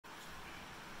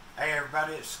Hey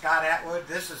everybody, it's Scott Atwood.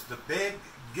 This is the big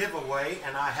giveaway,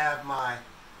 and I have my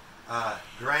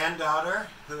granddaughter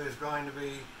who is going to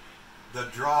be the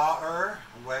drawer.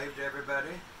 Wave to everybody.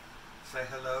 Say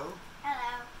hello.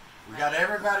 Hello. We got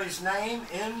everybody's name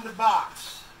in the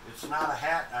box. It's not a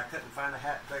hat. I couldn't find a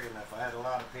hat big enough. I had a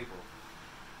lot of people.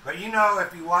 But you know,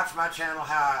 if you watch my channel,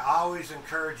 how I always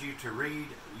encourage you to read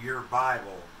your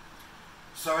Bible.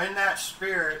 So in that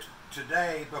spirit,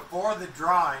 today, before the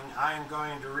drawing, I am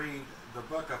going to read the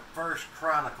book of 1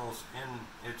 Chronicles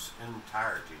in its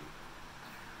entirety.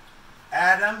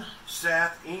 Adam,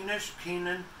 Seth, Enosh,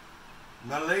 Kenan,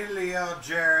 Maliliel,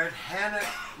 Jared, Hannah,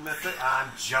 I'm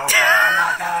joking. I'm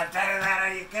not going to do that.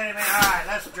 Are you kidding me? All right,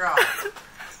 let's draw.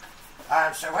 All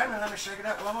right, so wait a minute. Let me shake it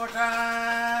up one more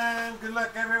time. Good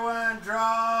luck, everyone.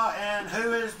 Draw. And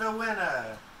who is the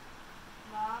winner?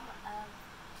 Mom of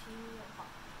 2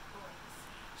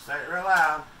 boys. Say it real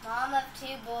loud. Mom of 2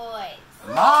 boys.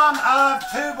 Mom of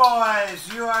 2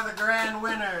 boys. You are the grand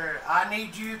winner. I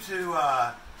need you to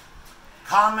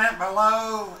comment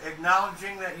below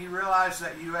acknowledging that you realize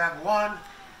that you have won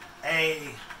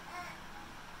a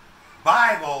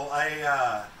Bible,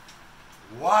 a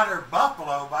Water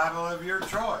Buffalo Bible of your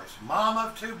choice. Mom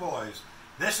of 2 boys.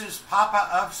 This is Papa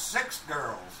of 6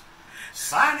 girls.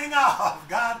 Signing off.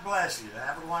 God bless you.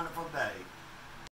 Have a wonderful day.